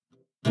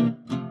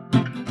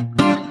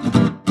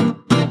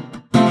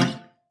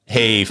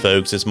Hey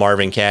folks, it's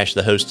Marvin Cash,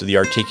 the host of The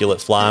Articulate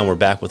Fly, and we're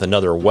back with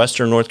another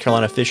Western North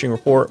Carolina fishing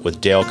report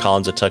with Dale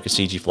Collins of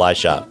Tuckaseegee Fly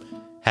Shop.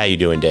 How you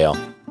doing, Dale?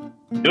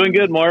 Doing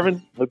good,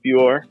 Marvin. Hope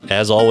you are.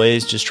 As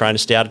always, just trying to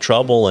stay out of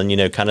trouble, and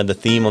kind of the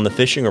theme on the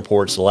fishing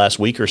reports the last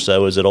week or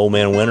so is that Old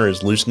Man Winter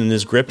is loosening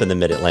his grip in the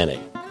Mid-Atlantic.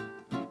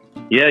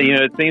 Yeah,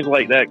 it seems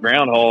like that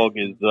groundhog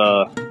is,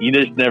 you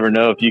just never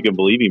know if you can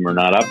believe him or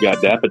not. I've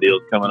got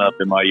daffodils coming up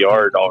in my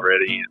yard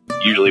already.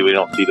 Usually we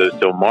don't see those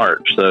till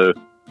March. So,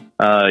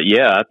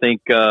 I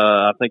think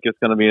it's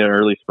going to be an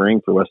early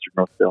spring for Western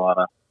North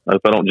Carolina. I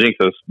hope I don't jinx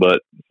us,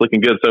 but it's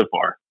looking good so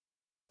far.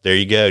 There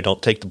you go.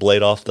 Don't take the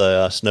blade off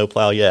the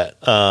snowplow yet.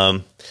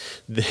 But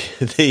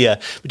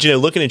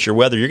looking at your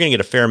weather, you're going to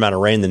get a fair amount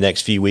of rain the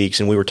next few weeks.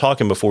 And we were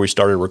talking before we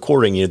started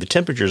recording, the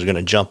temperatures are going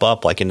to jump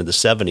up like into the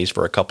 70s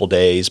for a couple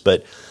days.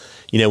 But,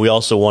 we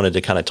also wanted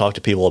to kind of talk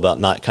to people about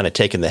not kind of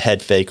taking the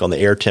head fake on the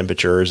air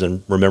temperatures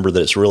and remember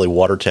that it's really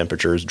water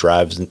temperatures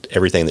drives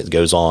everything that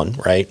goes on,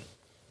 right?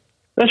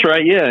 That's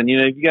right. Yeah. And,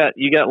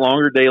 you got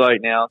longer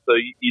daylight now. So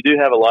you do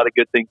have a lot of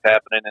good things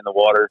happening in the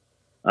water.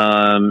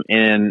 On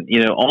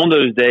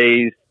those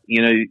days,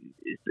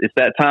 it's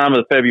that time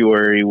of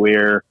February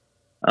where,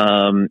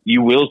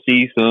 you will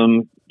see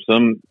some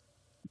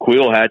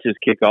quill hatches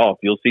kick off.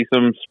 You'll see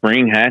some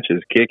spring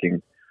hatches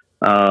kicking.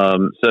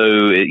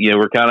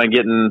 We're kind of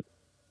getting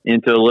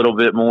into a little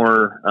bit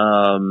more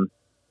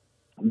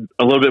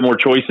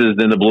choices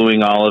than the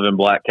blueing olive and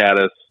black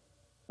caddis,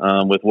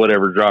 with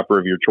whatever dropper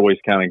of your choice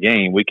kind of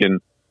game. We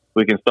can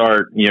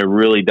start,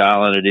 really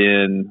dialing it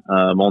in,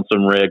 on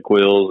some red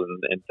quills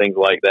and things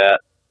like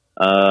that.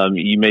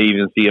 You may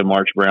even see a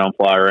March brown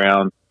fly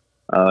around,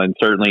 and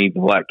certainly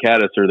the black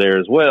caddis are there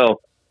as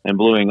well, and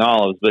bluing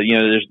olives. But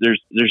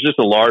there's just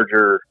a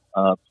larger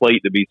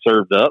plate to be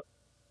served up.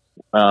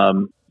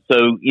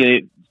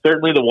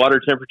 Certainly the water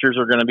temperatures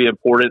are going to be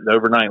important. The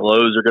overnight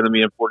lows are going to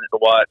be important to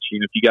watch.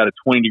 If you got a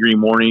 20-degree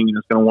morning and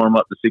it's going to warm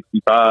up to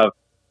 65,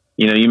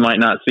 you might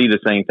not see the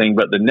same thing.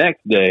 But the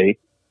next day,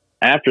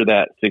 after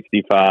that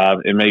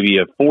 65 and maybe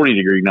a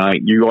 40-degree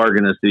night, you are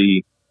going to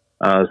see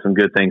some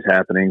good things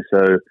happening.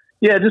 So,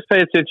 yeah, just pay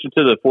attention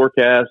to the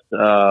forecast.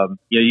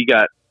 You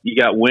got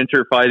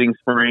winter fighting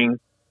spring,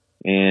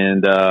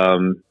 and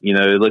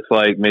it looks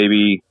like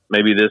maybe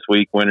this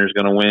week winter's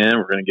going to win.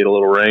 We're going to get a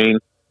little rain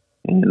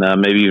and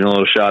maybe even a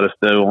little shot of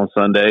snow on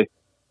Sunday.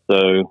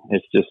 So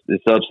it's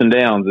ups and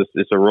downs.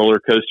 It's a roller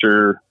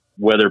coaster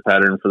weather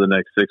pattern for the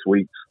next 6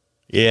 weeks.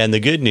 Yeah, and the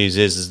good news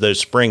is those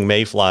spring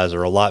mayflies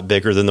are a lot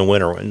bigger than the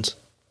winter ones.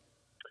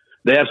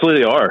 They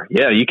absolutely are.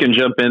 Yeah, you can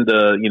jump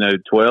into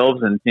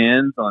 12s and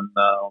 10s on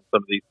some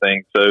of these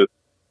things. So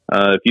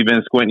if you've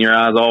been squinting your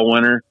eyes all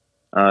winter,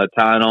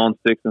 tying on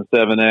 6 and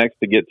 7X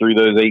to get through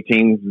those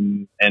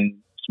 18s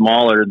and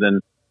smaller, then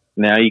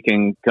now you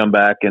can come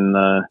back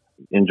and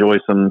enjoy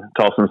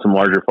tossing some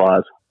larger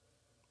flies.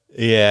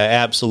 Yeah,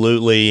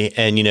 absolutely.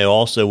 And,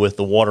 also with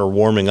the water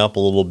warming up a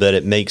little bit,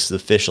 it makes the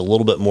fish a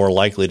little bit more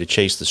likely to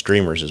chase the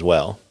streamers as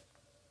well.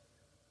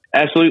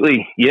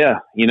 Absolutely. Yeah.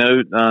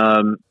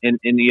 For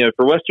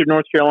Western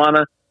North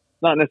Carolina,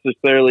 not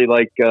necessarily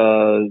like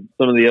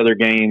some of the other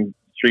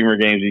streamer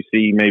games you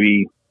see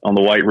maybe on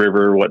the White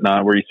River or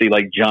whatnot, where you see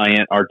like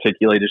giant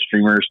articulated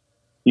streamers.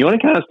 You want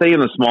to kind of stay in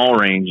the small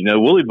range.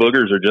 Woolly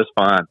boogers are just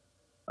fine.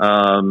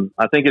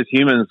 I think as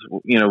humans,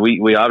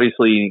 we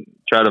obviously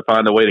try to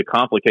find a way to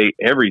complicate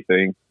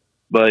everything,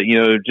 but,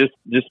 just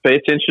pay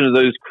attention to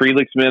those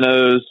Creelix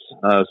minnows,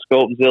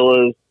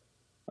 Sculpzillas,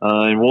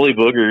 and woolly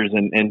boogers,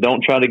 and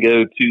don't try to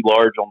go too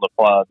large on the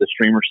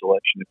streamer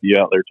selection if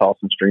you're out there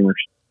tossing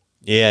streamers.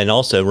 Yeah. And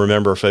also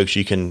remember, folks,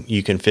 you can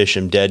fish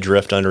them dead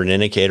drift under an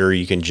indicator, or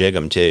you can jig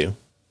them too.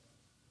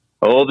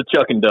 Oh, the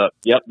chuck and duck.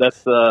 Yep.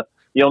 That's,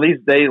 these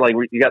days, like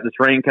you got this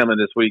rain coming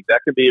this week,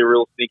 that could be a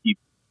real sneaky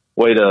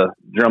way to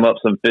drum up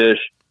some fish.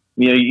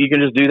 You can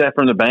just do that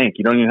from the bank.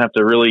 You don't even have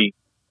to really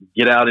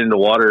get out into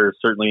water,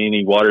 certainly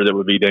any water that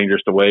would be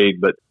dangerous to wade,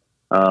 but,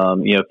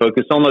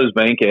 focus on those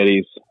bank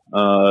eddies.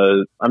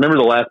 I remember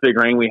the last big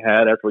rain we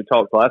had after we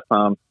talked last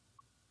time,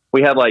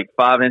 we had like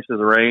 5 inches of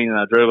rain, and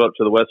I drove up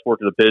to the West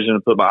Fork of the Pigeon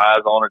and put my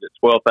eyes on it at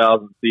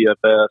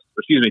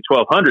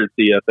 1,200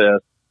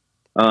 CFS.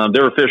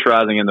 There were fish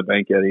rising in the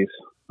bank eddies,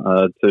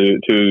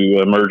 to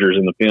emergers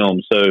in the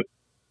film. So,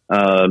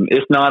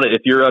 it's not,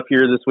 if you're up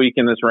here this week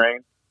in this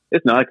rain,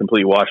 it's not a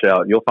complete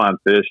washout. You'll find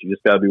fish. You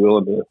just got to be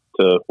willing to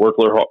work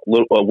a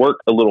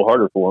little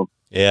harder for them.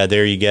 Yeah,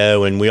 there you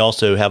go. And we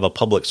also have a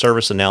public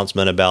service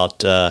announcement about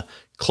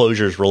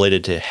closures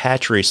related to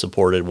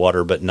hatchery-supported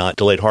water, but not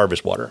delayed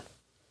harvest water.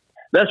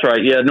 That's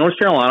right. Yeah, North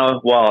Carolina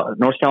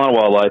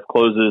Wildlife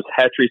closes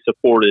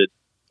hatchery-supported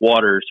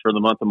waters for the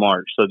month of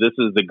March. So this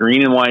is the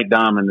green and white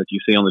diamond that you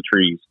see on the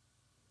trees.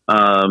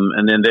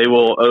 And then they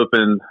will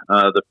open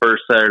the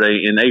first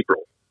Saturday in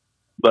April.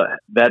 But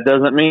that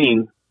doesn't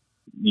mean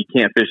you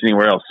can't fish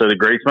anywhere else. So the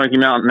Great Smoky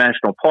Mountain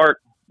National Park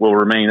will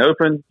remain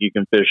open. You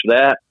can fish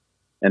that.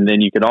 And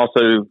then you can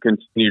also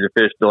continue to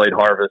fish delayed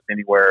harvest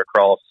anywhere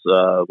across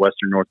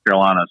western North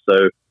Carolina.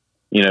 So,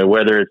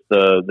 whether it's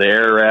the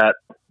Ararat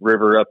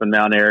River up in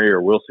Mount Airy or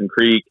Wilson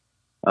Creek,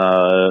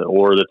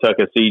 or the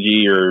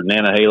Tuckaseegee or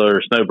Nantahala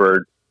or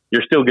Snowbird,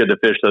 you're still good to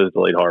fish those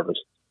delayed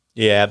harvests.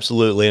 Yeah,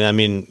 absolutely. And I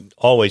mean,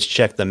 always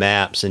check the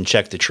maps and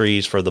check the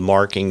trees for the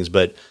markings.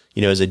 But,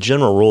 as a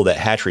general rule, that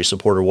hatchery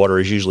supported water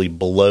is usually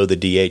below the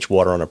DH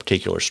water on a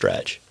particular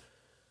stretch.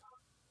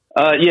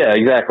 Yeah,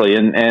 exactly.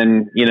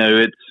 And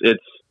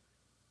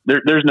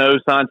there's no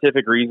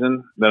scientific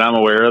reason that I'm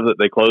aware of that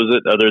they close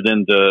it other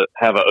than to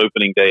have an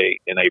opening day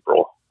in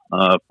April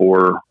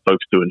for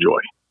folks to enjoy.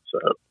 So,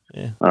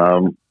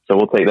 so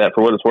we'll take that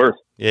for what it's worth.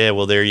 Yeah,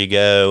 well, there you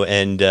go.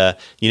 And,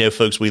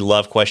 folks, we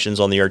love questions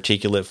on the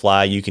articulate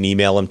fly. You can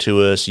email them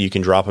to us. You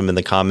can drop them in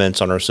the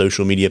comments on our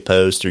social media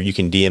posts, or you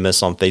can DM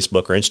us on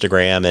Facebook or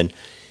Instagram. And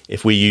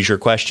if we use your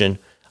question,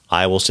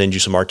 I will send you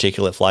some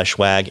articulate fly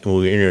swag, and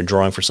we'll enter a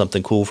drawing for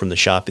something cool from the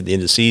shop at the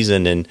end of the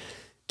season. And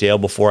Dale,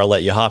 before I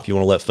let you hop, you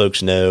want to let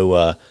folks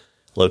know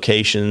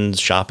locations,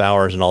 shop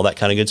hours, and all that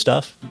kind of good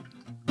stuff?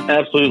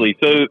 Absolutely.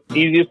 So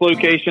easiest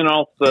location right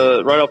off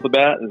the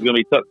bat is going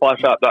to be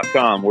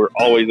tuckflyshop.com. We're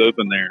always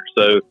open there.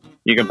 So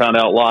you can find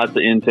out lots of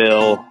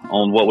intel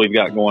on what we've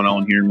got going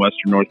on here in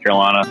Western North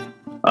Carolina.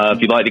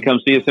 If you'd like to come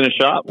see us in a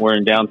shop, we're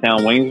in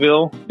downtown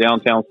Waynesville,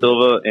 downtown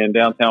Silva, and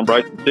downtown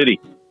Bryson City.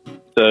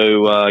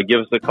 So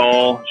give us a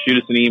call,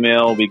 shoot us an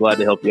email. We'll be glad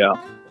to help you out.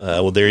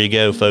 Well, there you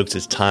go, folks.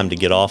 It's time to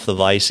get off the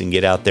vise and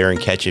get out there and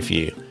catch a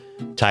few.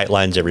 Tight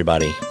lines,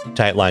 everybody.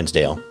 Tight lines,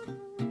 Dale.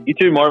 You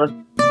too,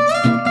 Marvin.